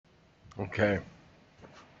Okay.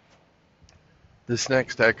 This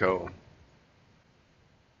next echo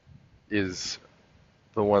is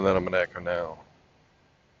the one that I'm going to echo now.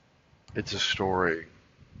 It's a story.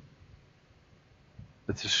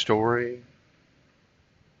 It's a story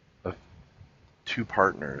of two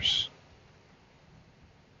partners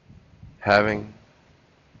having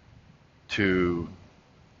to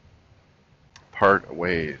part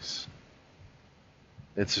ways.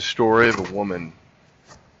 It's a story of a woman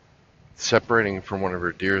separating from one of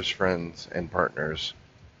her dearest friends and partners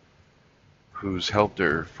who's helped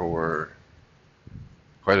her for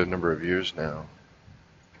quite a number of years now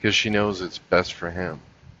because she knows it's best for him.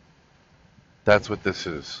 That's what this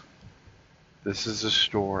is. This is a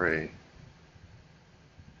story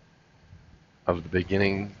of the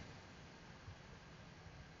beginning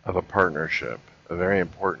of a partnership, a very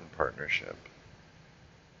important partnership.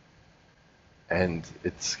 And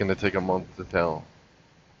it's going to take a month to tell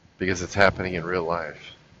because it's happening in real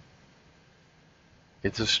life.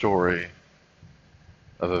 It's a story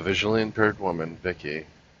of a visually impaired woman, Vicky,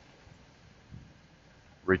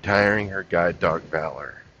 retiring her guide dog,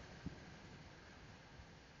 Valor,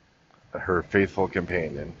 her faithful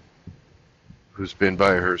companion, who's been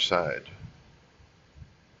by her side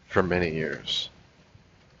for many years.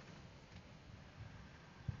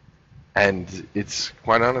 And it's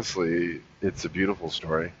quite honestly, it's a beautiful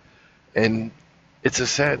story. And it's a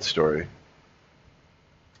sad story.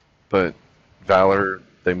 But Valor,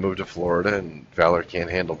 they moved to Florida, and Valor can't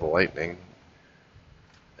handle the lightning.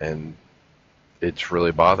 And it's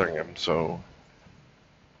really bothering him. So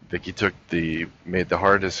Vicky made the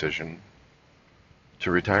hard decision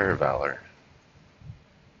to retire Valor.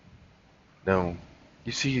 Now,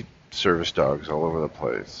 you see service dogs all over the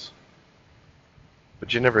place,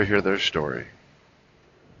 but you never hear their story.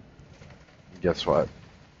 Guess what?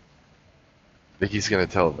 Vicky's going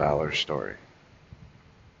to tell Valor's story.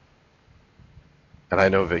 And I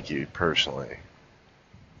know Vicky personally,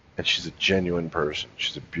 and she's a genuine person.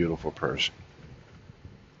 She's a beautiful person.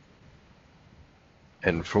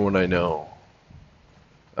 And from what I know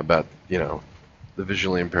about, the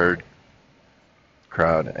visually impaired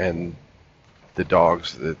crowd and the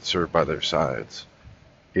dogs that serve by their sides,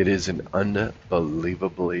 it is an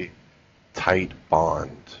unbelievably tight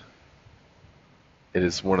bond. It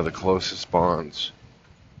is one of the closest bonds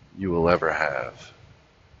you will ever have,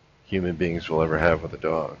 human beings will ever have with a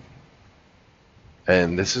dog.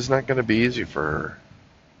 And this is not going to be easy for her.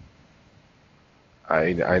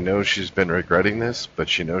 I know she's been regretting this, but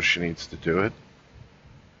she knows she needs to do it.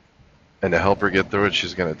 And to help her get through it,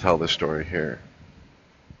 she's going to tell the story here.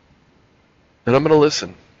 And I'm going to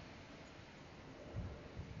listen.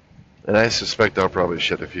 And I suspect I'll probably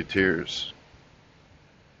shed a few tears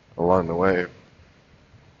along the way.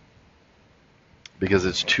 Because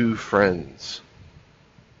it's two friends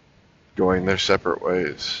going their separate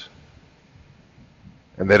ways.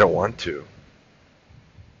 And they don't want to.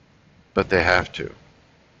 But they have to.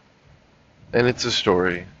 And it's a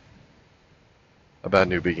story about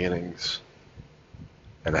new beginnings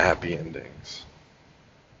and happy endings.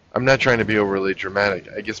 I'm not trying to be overly dramatic.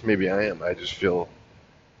 I guess maybe I am. I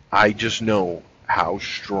just know how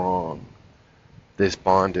strong this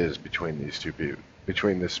bond is between these two people,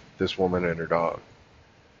 between this woman and her dog.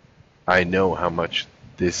 I know how much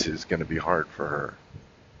this is going to be hard for her.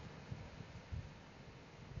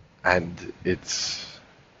 And it's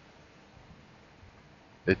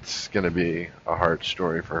going to be a hard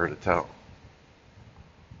story for her to tell.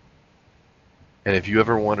 And if you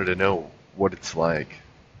ever wanted to know what it's like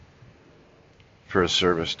for a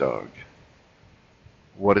service dog,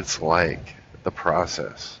 what it's like, the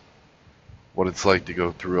process, what it's like to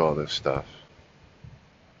go through all this stuff,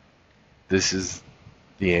 this is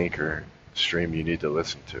the anchor stream you need to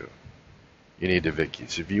listen to. You need to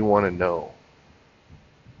Vicky's. If you want to know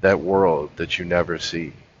that world that you never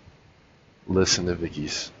see, listen to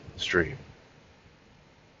Vicky's stream.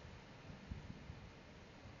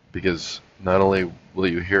 Because not only will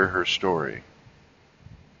you hear her story,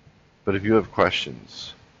 but if you have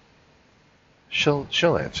questions, she'll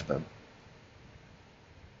answer them.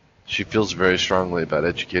 She feels very strongly about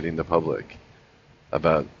educating the public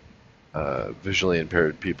about visually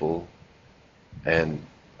impaired people and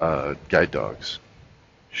guide dogs.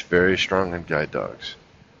 She's very strong on guide dogs.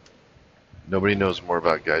 Nobody knows more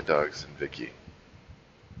about guide dogs than Vicky.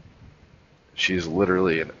 She's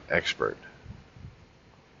literally an expert.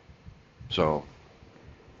 So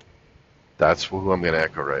that's who I'm going to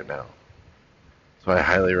echo right now. So I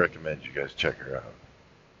highly recommend you guys check her out.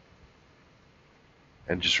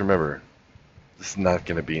 And just remember, this is not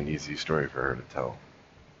going to be an easy story for her to tell.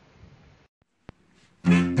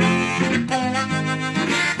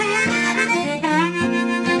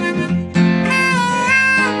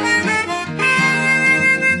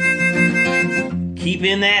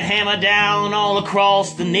 Putting that hammer down all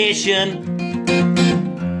across the nation,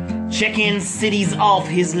 checking cities off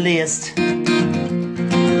his list,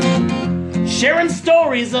 sharing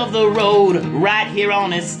stories of the road right here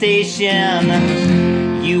on his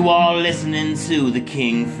station. You are listening to the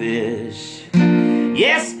Kingfish.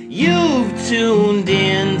 Yes, you've tuned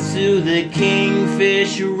in to the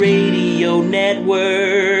Kingfish Radio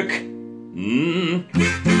Network.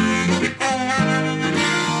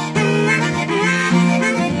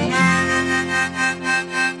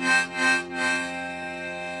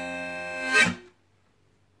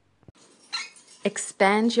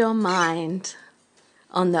 Expand your mind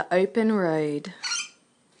on the open road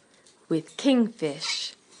with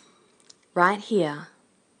Kingfish right here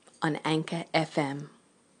on Anchor FM.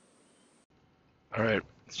 All right,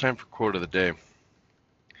 it's time for quote of the day.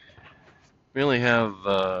 We only have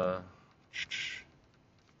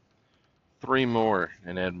 3 more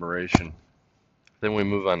in admiration. Then we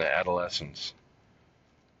move on to adolescence.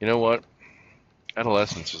 You know what?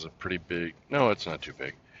 Adolescence is a pretty big... No, it's not too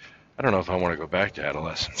big. I don't know if I want to go back to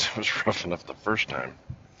adolescence. It was rough enough the first time,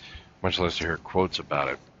 much less to hear quotes about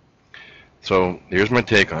it. So here's my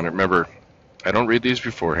take on it. Remember, I don't read these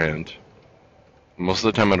beforehand. Most of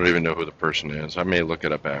the time I don't even know who the person is. I may look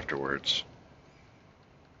it up afterwards.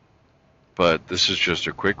 But this is just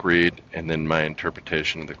a quick read and then my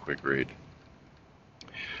interpretation of the quick read.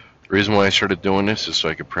 The reason why I started doing this is so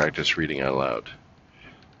I could practice reading out loud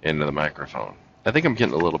into the microphone. I think I'm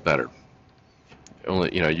getting a little better.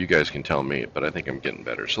 Only, you guys can tell me, but I think I'm getting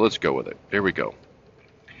better. So let's go with it. Here we go.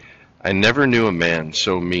 I never knew a man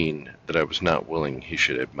so mean that I was not willing he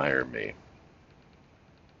should admire me.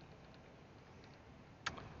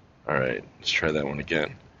 All right, let's try that one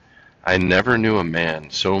again. I never knew a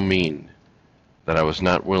man so mean that I was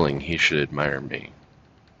not willing he should admire me.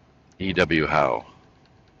 E.W. Howe.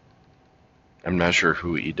 I'm not sure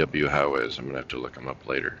who E.W. Howe is. I'm going to have to look him up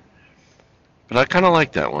later. But I kind of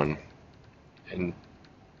like that one. And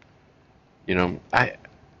I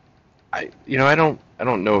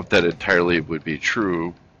don't know if that entirely would be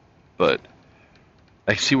true, but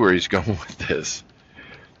I see where he's going with this.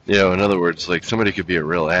 In other words, like somebody could be a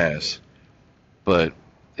real ass, but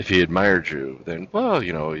if he admired you, then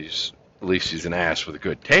he's at least he's an ass with a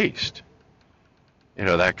good taste.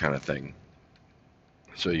 That kind of thing.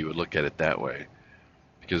 So you would look at it that way,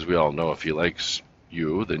 because we all know if he likes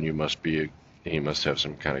you, then he must have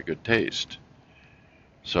some kind of good taste.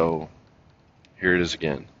 So, here it is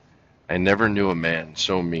again. I never knew a man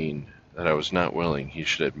so mean that I was not willing he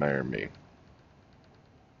should admire me.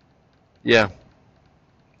 Yeah,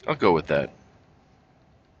 I'll go with that.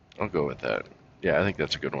 Yeah, I think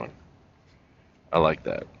that's a good one. I like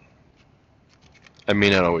that. It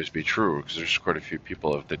may not always be true, because there's quite a few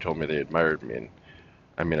people, if they told me they admired me,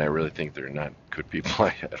 and I really think they're not good people.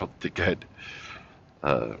 I don't think I'd,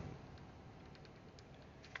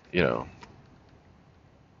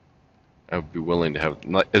 I would be willing to have,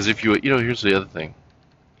 as if here's the other thing.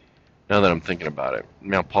 Now that I'm thinking about it,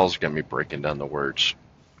 now Paul's got me breaking down the words.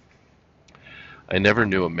 I never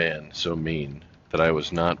knew a man so mean that I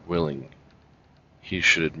was not willing he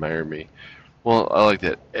should admire me. Well, I like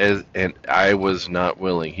that. And I was not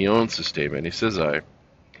willing. He owns the statement. He says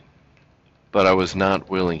but I was not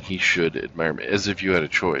willing he should admire me. As if you had a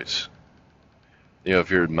choice. If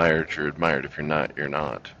you're admired, you're admired. If you're not, you're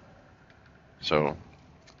not. So,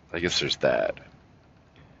 I guess there's that.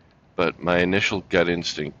 But my initial gut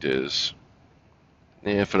instinct is,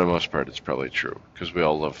 for the most part, it's probably true. Because we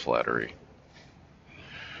all love flattery.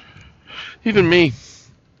 Even me.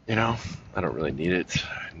 I don't really need it.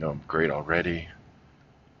 I know I'm great already.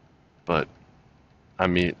 But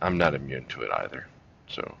I'm not immune to it either.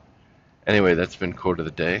 So, anyway, that's been quote of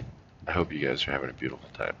the day. I hope you guys are having a beautiful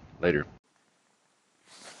time. Later.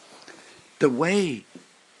 The way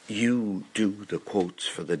you do the quotes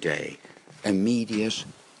for the day, immediate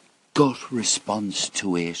gut response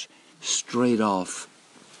to it, straight off,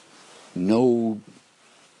 no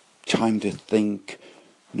time to think,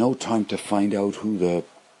 no time to find out who the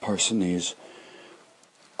person is.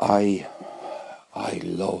 I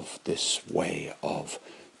love this way of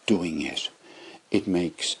doing it. It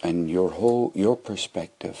makes, and your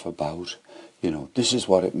perspective about, this is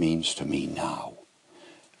what it means to me now.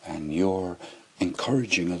 And you're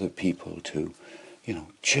encouraging other people to,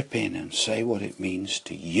 chip in and say what it means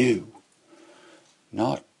to you.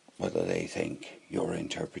 Not whether they think your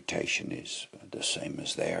interpretation is the same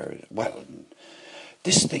as theirs. Well,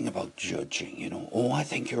 this thing about judging, I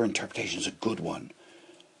think your interpretation is a good one.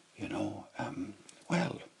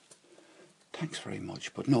 Well, thanks very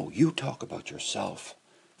much. But no, you talk about yourself,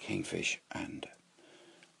 Kingfish, and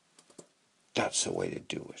That's the way to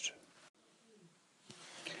do it.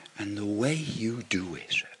 And the way you do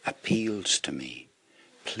it appeals to me,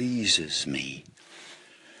 pleases me.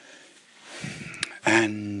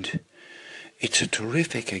 And it's a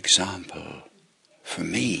terrific example for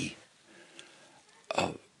me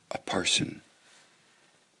of a person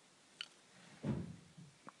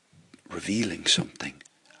revealing something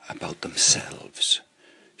about themselves.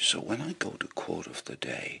 So when I go to Quote of the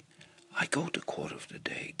Day, I go to Quote of the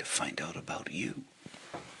Day to find out about you.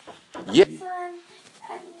 Yeah. So,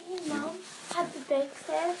 your mum had the bake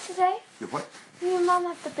sale today. You what? Your mum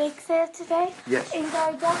had the bake sale today. Yes. In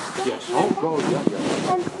Garda. Yes. Oh, God,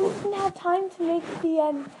 yeah. And we didn't have time to make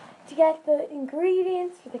to get the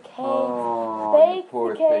ingredients for the cakes. Oh, bake you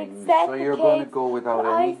poor the cakes, thing. set So the you're cakes, going to go without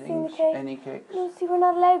put icing in the cake. any cakes? No, see, we're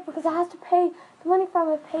not allowed because I have to pay the money from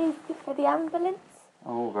it pays for the ambulance.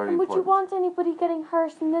 Oh, very And would you important. want anybody getting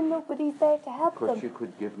hurt and then nobody's there to help Of course, them? you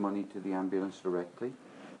could give money to the ambulance directly.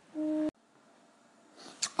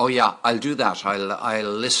 Oh yeah, I'll do that.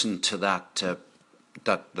 I'll listen to that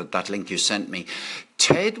that link you sent me.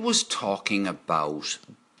 Ted was talking about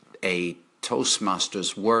a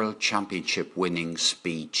Toastmasters World Championship winning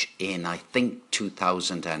speech in, I think,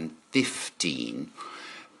 2015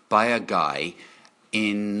 by a guy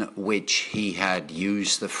in which he had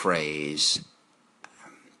used the phrase,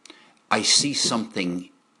 "I see something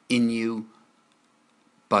in you,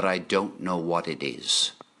 but I don't know what it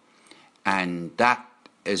is." And that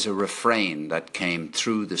is a refrain that came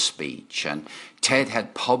through the speech. And Ted has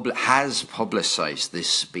publicized this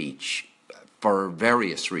speech for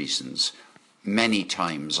various reasons many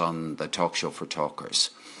times on the Talk Show for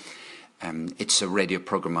Talkers. It's a radio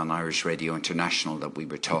program on Irish Radio International that we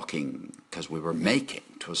were talking, because we were making,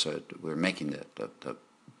 the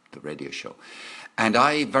radio show. And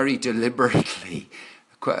I very deliberately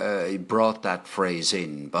brought that phrase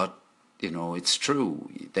in, but, you know, it's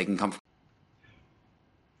true. They can come from...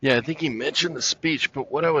 Yeah, I think he mentioned the speech,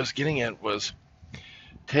 but what I was getting at was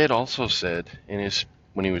Ted also said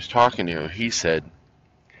when he was talking to you, he said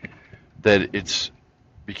that it's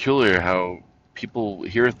peculiar how people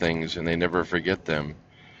hear things and they never forget them,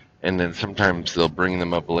 and then sometimes they'll bring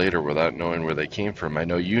them up later without knowing where they came from. I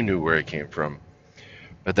know you knew where it came from,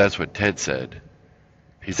 but that's what Ted said.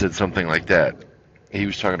 He said something like that. He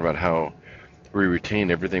was talking about how we retain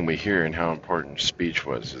everything we hear and how important speech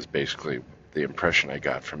was, is basically the impression I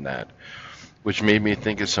got from that, which made me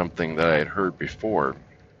think of something that I had heard before.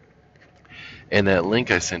 And that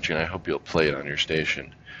link I sent you, and I hope you'll play it on your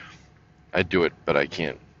station. I'd do it, but I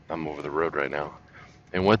can't. I'm over the road right now.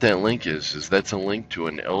 And what that link is that's a link to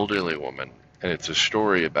an elderly woman, and it's a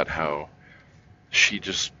story about how she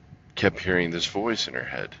just kept hearing this voice in her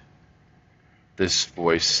head, this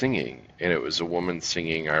voice singing, and it was a woman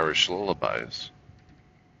singing Irish lullabies.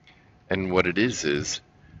 And what it is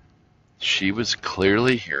she was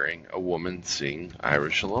clearly hearing a woman sing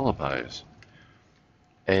Irish lullabies.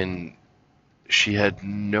 And she had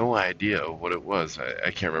no idea what it was.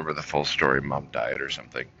 I can't remember the full story. Mom died or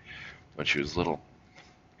something when she was little.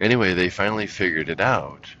 Anyway, they finally figured it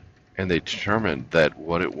out, and they determined that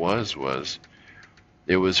what it was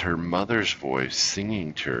it was her mother's voice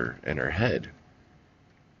singing to her in her head.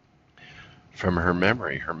 From her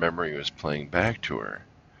memory was playing back to her.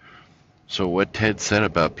 So what Ted said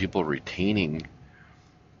about people retaining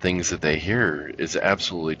things that they hear is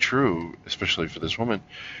absolutely true, especially for this woman,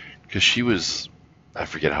 because she was, I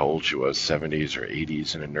forget how old she was, 70s or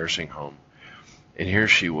 80s, in a nursing home. And here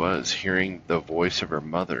she was hearing the voice of her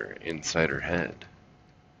mother inside her head.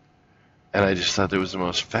 And I just thought that was the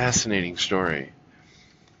most fascinating story.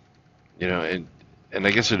 You know, and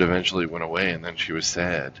I guess it eventually went away, and then she was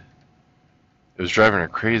sad. It was driving her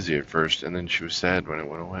crazy at first, and then she was sad when it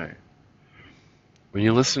went away. When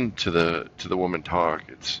you listen to the woman talk,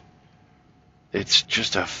 it's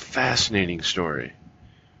just a fascinating story.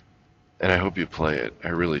 And I hope you play it. I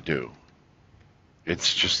really do.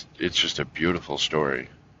 It's just a beautiful story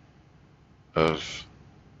of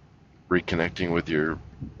reconnecting with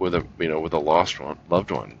a lost one,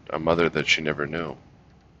 loved one, a mother that she never knew.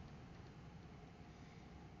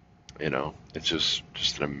 You know, it's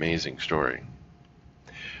just an amazing story.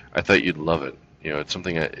 I thought you'd love it. You know,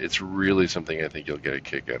 it's really something I think you'll get a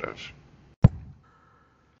kick out of.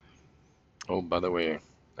 Oh, by the way,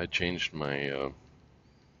 I changed my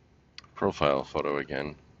profile photo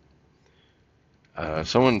again.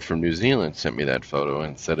 Someone from New Zealand sent me that photo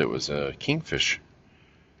and said it was a kingfisher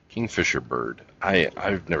bird.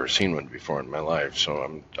 I've never seen one before in my life,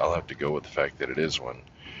 so I'll have to go with the fact that it is one.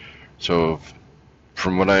 So,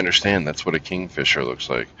 from what I understand, that's what a kingfisher looks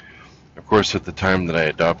like. Of course, at the time that I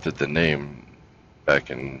adopted the name,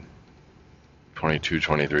 back in 22,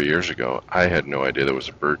 23 years ago, I had no idea there was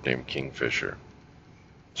a bird named kingfisher.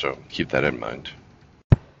 So keep that in mind.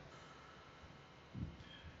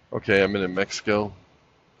 Okay, I'm in Mexico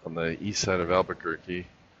on the east side of Albuquerque,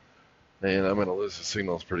 and I'm going to lose the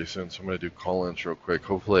signals pretty soon, so I'm going to do call-ins real quick.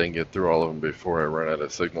 Hopefully I can get through all of them before I run out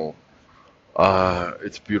of signal.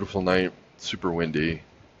 It's a beautiful night, super windy.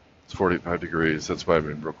 It's 45 degrees. That's why I've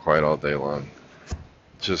been real quiet all day long.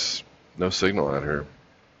 Just no signal out here.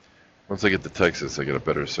 Once I get to Texas, I get a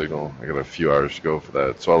better signal. I got a few hours to go for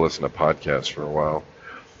that, so I'll listen to podcasts for a while,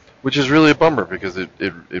 which is really a bummer because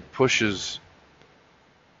it pushes,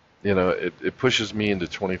 it pushes me into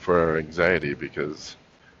 24-hour anxiety because,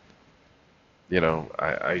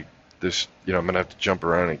 I this, I'm gonna have to jump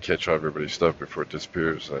around and catch all everybody's stuff before it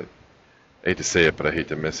disappears. I hate to say it, but I hate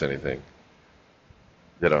to miss anything.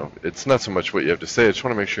 It's not so much what you have to say. I just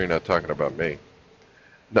want to make sure you're not talking about me.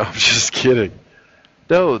 No, I'm just kidding.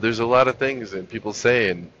 No, there's a lot of things that people say,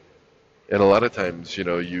 and a lot of times, you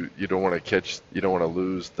don't want to you don't want to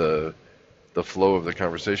lose the flow of the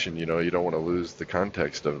conversation. You don't want to lose the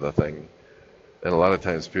context of the thing. And a lot of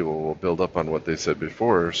times people will build up on what they said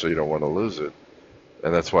before, so you don't want to lose it.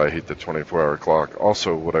 And that's why I hate the 24-hour clock.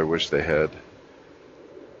 Also, what I wish they had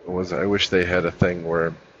was I wish they had a thing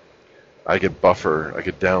where I could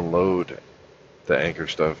download the Anchor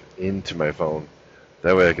stuff into my phone.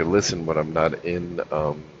 That way I could listen when I'm not in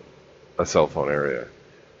a cell phone area.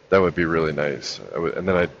 That would be really nice. And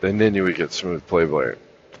then you would get smooth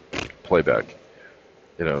playback.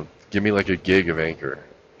 Give me like a gig of Anchor,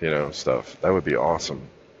 stuff. That would be awesome.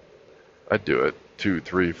 I'd do it. 2,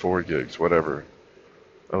 3, 4 gigs, whatever.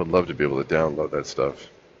 I would love to be able to download that stuff.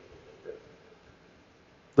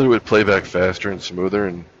 Then it would play back faster and smoother,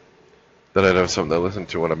 and then I'd have something to listen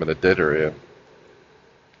to when I'm in a dead area.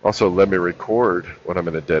 Also, let me record when I'm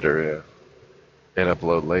in a dead area and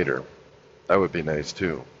upload later. That would be nice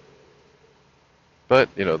too. But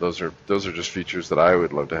those are just features that I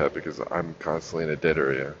would love to have because I'm constantly in a dead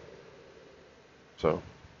area. So,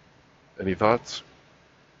 any thoughts?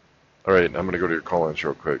 All right, I'm gonna go to your call-ins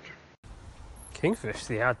real quick. Kingfish,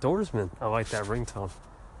 the outdoorsman. I like that ringtone.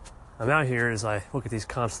 I'm out here as I look at these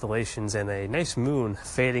constellations and a nice moon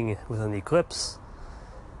fading with an eclipse.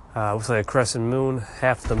 Looks like a crescent moon.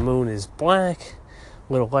 Half the moon is black,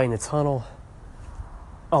 a little light in the tunnel.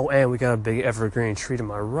 Oh, and we got a big evergreen tree to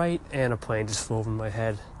my right, and a plane just flew over my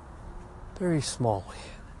head. Very small.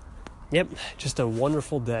 Yep, just a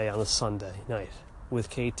wonderful day on a Sunday night with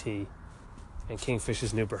KT and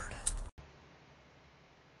Kingfish's new bird.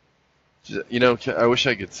 I wish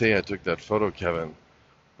I could say I took that photo, Kevin,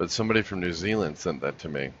 but somebody from New Zealand sent that to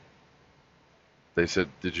me. They said,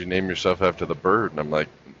 "Did you name yourself after the bird?" And I'm like,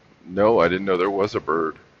 "No, I didn't know there was a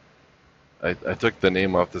bird. I took the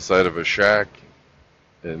name off the side of a shack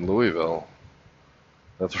in Louisville.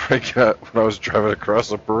 That's where I got when I was driving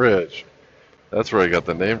across a bridge. That's where I got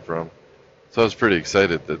the name from." So I was pretty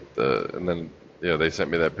excited that, and then they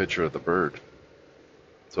sent me that picture of the bird.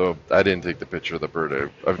 So I didn't take the picture of the bird.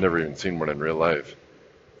 I've never even seen one in real life.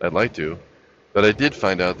 I'd like to, but I did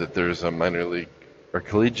find out that there's a minor league or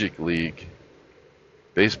collegiate league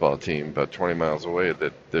baseball team about 20 miles away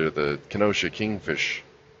that they're the Kenosha Kingfish.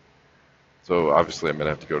 So obviously I'm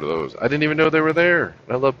gonna have to go to those. I didn't even know they were there.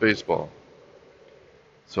 I love baseball.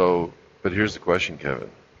 So, but here's the question, Kevin.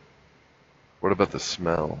 What about the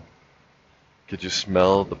smell? Could you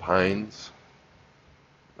smell the pines?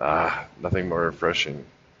 Nothing more refreshing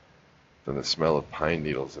than the smell of pine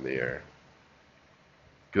needles in the air.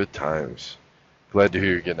 Good times. Glad to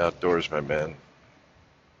hear you're getting outdoors, my man.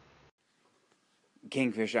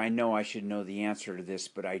 Kingfish, I know I should know the answer to this,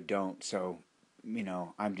 but I don't. So,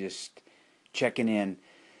 I'm just checking in.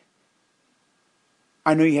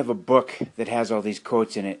 I know you have a book that has all these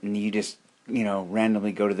quotes in it, and you just,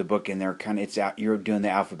 randomly go to the book and they're you're doing the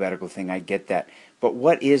alphabetical thing. I get that. But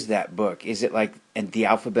what is that book? Is it like the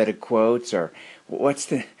alphabetic quotes, or what's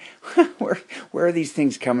the, where are these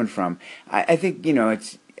things coming from? I think,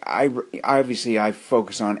 I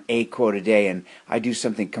focus on a quote a day, and I do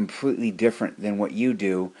something completely different than what you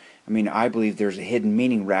do. I mean, I believe there's a hidden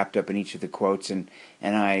meaning wrapped up in each of the quotes, and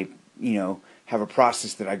I, have a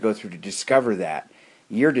process that I go through to discover that.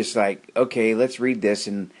 You're just like, okay, let's read this,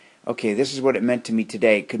 and okay, this is what it meant to me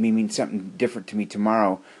today. It could mean something different to me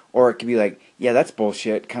tomorrow, or it could be like, yeah, that's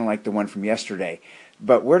bullshit, kind of like the one from yesterday.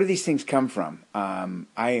 But where do these things come from?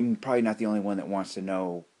 I'm probably not the only one that wants to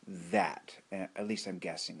know that. At least I'm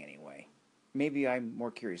guessing anyway. Maybe I'm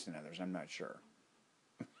more curious than others. I'm not sure.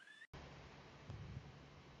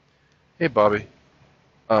 Hey, Bobby.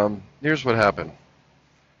 Here's what happened.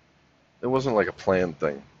 It wasn't like a planned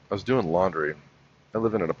thing. I was doing laundry. I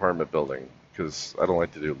live in an apartment building, because I don't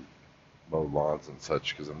like to do mow lawns and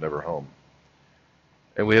such because I'm never home.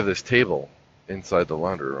 And we have this table inside the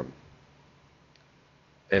laundry room,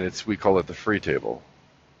 and we call it the free table.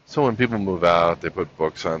 So when people move out, they put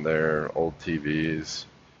books on there, old TVs,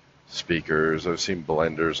 speakers. I've seen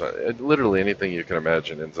blenders. Literally anything you can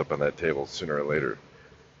imagine ends up on that table sooner or later.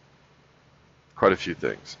 Quite a few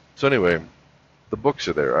things. So anyway, the books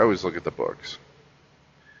are there. I always look at the books.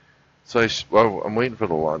 So I'm waiting for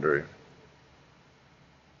the laundry.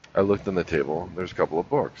 I looked on the table. There's a couple of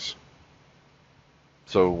books.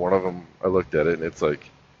 So one of them, I looked at it, and it's like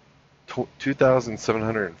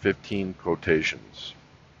 2,715 quotations.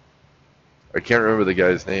 I can't remember the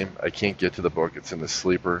guy's name. I can't get to the book. It's in the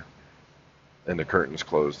sleeper, and the curtain's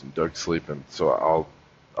closed, and Doug's sleeping. So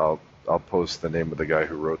I'll post the name of the guy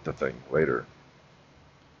who wrote the thing later.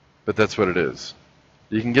 But that's what it is.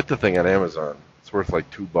 You can get the thing on Amazon. It's worth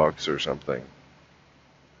like $2 or something.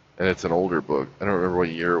 And it's an older book. I don't remember what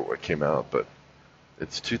year it came out, but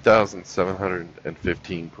it's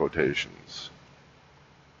 2,715 quotations.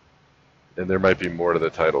 And there might be more to the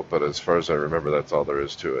title, but as far as I remember, that's all there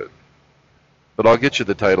is to it. But I'll get you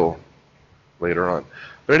the title later on.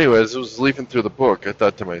 But anyway, as I was leafing through the book, I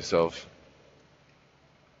thought to myself,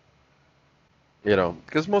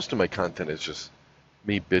 because most of my content is just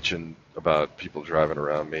me bitching about people driving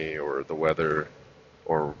around me or the weather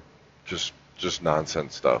or just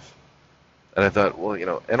nonsense stuff. And I thought,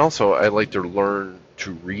 well, and also I like to learn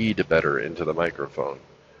to read better into the microphone.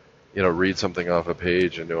 Read something off a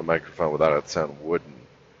page into a microphone without it sounding wooden.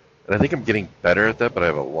 And I think I'm getting better at that, but I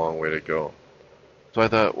have a long way to go. So I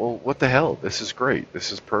thought, well, what the hell? This is great.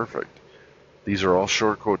 This is perfect. These are all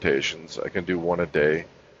short quotations. I can do one a day.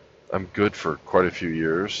 I'm good for quite a few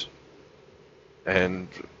years. And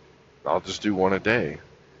I'll just do one a day.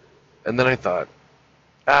 And then I thought,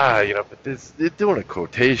 but doing a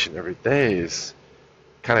quotation every day is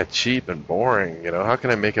kind of cheap and boring. How can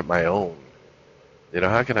I make it my own?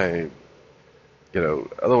 How can I,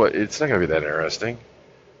 otherwise it's not going to be that interesting.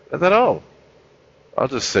 I thought, I'll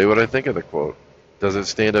just say what I think of the quote. Does it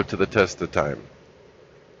stand up to the test of time?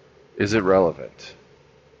 Is it relevant?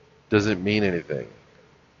 Does it mean anything?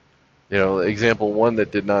 Example one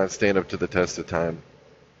that did not stand up to the test of time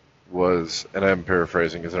was, and I'm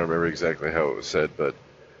paraphrasing because I don't remember exactly how it was said, but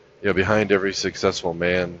behind every successful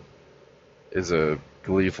man is a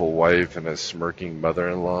gleeful wife and a smirking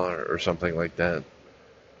mother-in-law or something like that.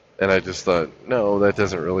 And I just thought, no, that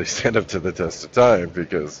doesn't really stand up to the test of time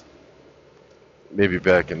because maybe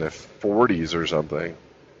back in the 40s or something,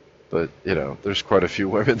 but there's quite a few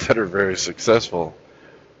women that are very successful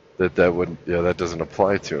that wouldn't, that doesn't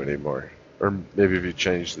apply to anymore. Or maybe if you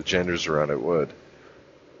change the genders around, it would.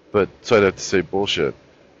 But so I'd have to say bullshit.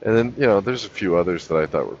 And then, there's a few others that I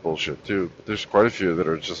thought were bullshit too. But there's quite a few that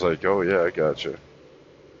are just like, oh yeah, I gotcha.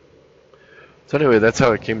 So anyway, that's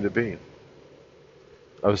how it came to be.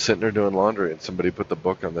 I was sitting there doing laundry and somebody put the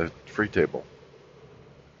book on the free table.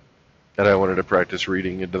 And I wanted to practice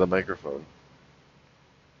reading into the microphone.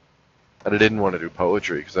 And I didn't want to do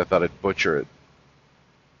poetry because I thought I'd butcher it.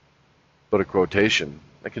 But a quotation,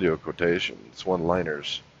 I could do a quotation. It's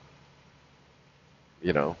one-liners.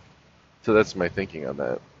 So that's my thinking on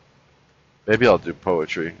that. Maybe I'll do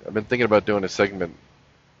poetry. I've been thinking about doing a segment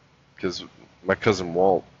because my cousin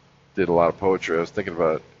Walt did a lot of poetry. I was thinking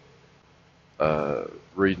about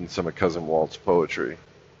reading some of Cousin Walt's poetry.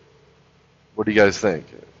 What do you guys think?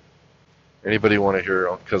 Anybody want to hear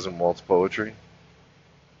Cousin Walt's poetry?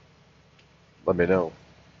 Let me know.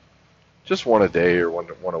 Just one a day or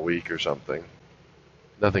one a week or something.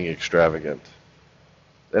 Nothing extravagant.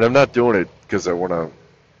 And I'm not doing it because I want to,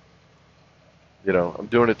 I'm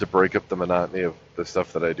doing it to break up the monotony of the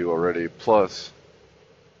stuff that I do already. Plus,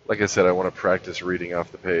 like I said, I want to practice reading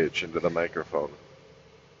off the page into the microphone.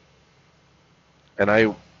 And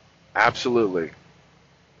I absolutely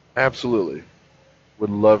would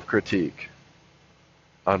love critique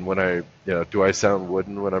on when I, do I sound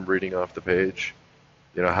wooden when I'm reading off the page?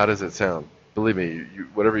 How does it sound? Believe me,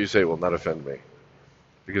 whatever you say will not offend me.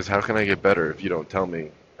 Because how can I get better if you don't tell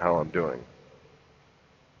me how I'm doing?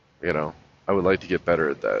 I would like to get better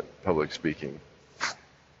at that, public speaking.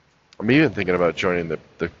 I'm even thinking about joining the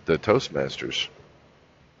Toastmasters.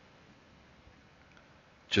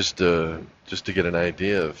 Just to get an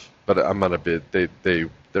idea of, but I'm on a bid. They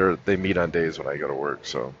meet on days when I go to work,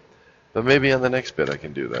 so. But maybe on the next bid I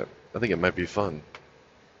can do that. I think it might be fun.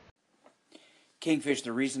 Kingfish,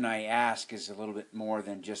 the reason I ask is a little bit more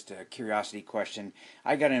than just a curiosity question.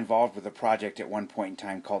 I got involved with a project at one point in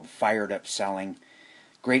time called Fired Up Selling.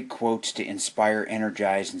 Great quotes to inspire,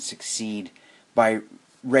 energize, and succeed by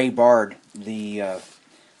Ray Bard, the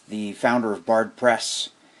the founder of Bard Press.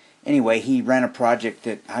 Anyway, he ran a project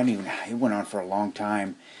that it went on for a long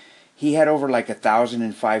time. He had over like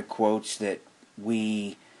 1,005 quotes that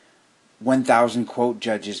we 1,000 quote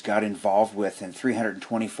judges got involved with, and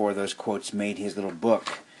 324 of those quotes made his little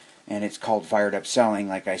book. And it's called Fired Up Selling,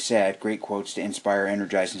 like I said, great quotes to inspire,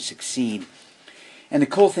 energize, and succeed. And the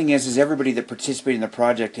cool thing is everybody that participated in the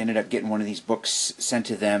project ended up getting one of these books sent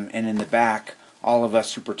to them, and in the back, all of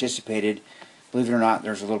us who participated, believe it or not,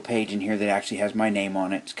 there's a little page in here that actually has my name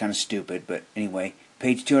on it. It's kind of stupid, but anyway,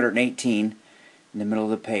 page 218, in the middle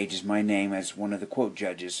of the page is my name as one of the quote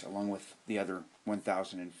judges, along with the other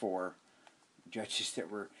 1,004 judges that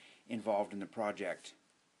were involved in the project.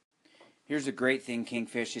 Here's the great thing,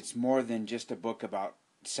 Kingfish. It's more than just a book about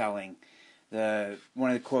selling.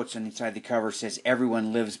 One of the quotes on inside the cover says,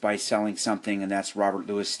 "Everyone lives by selling something," and that's Robert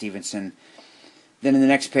Louis Stevenson. Then in the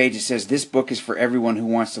next page it says, "This book is for everyone who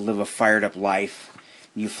wants to live a fired up life."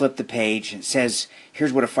 You flip the page and it says,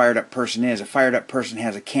 here's what a fired up person is. A fired up person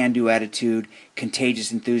has a can-do attitude,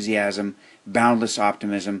 contagious enthusiasm, boundless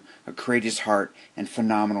optimism, a courageous heart, and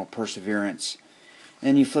phenomenal perseverance. And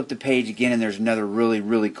then you flip the page again and there's another really,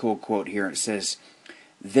 really cool quote here. It says,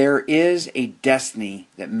 "There is a destiny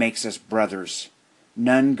that makes us brothers.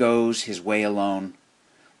 None goes his way alone.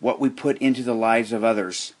 What we put into the lives of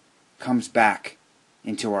others comes back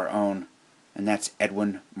into our own." And that's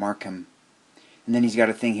Edwin Markham. And then he's got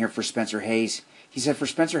a thing here for Spencer Hayes. He said, "For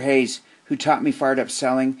Spencer Hayes, who taught me fired up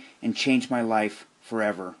selling and changed my life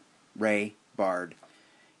forever. Ray Bard."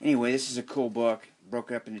 Anyway, this is a cool book.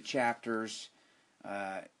 Broke up into chapters.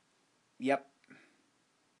 Yep.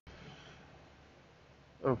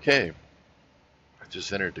 Okay. I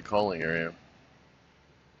just entered the calling area.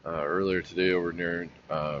 Earlier today over near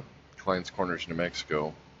Klein's Corners, New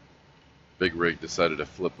Mexico, big rig decided to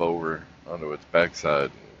flip over onto its backside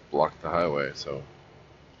and block the highway, so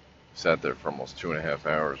sat there for almost 2.5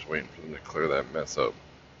 hours waiting for them to clear that mess up.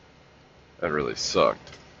 That really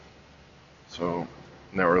sucked. So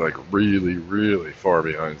now we're like really, really far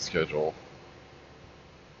behind schedule.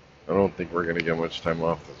 I don't think we're going to get much time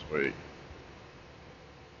off this week.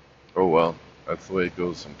 Oh well, that's the way it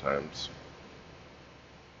goes sometimes.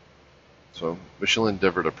 So we shall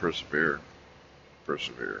endeavor to persevere.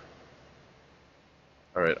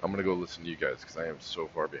 Alright, I'm going to go listen to you guys because I am so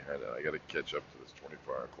far behind it. I got to catch up to this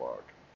 24-hour clock.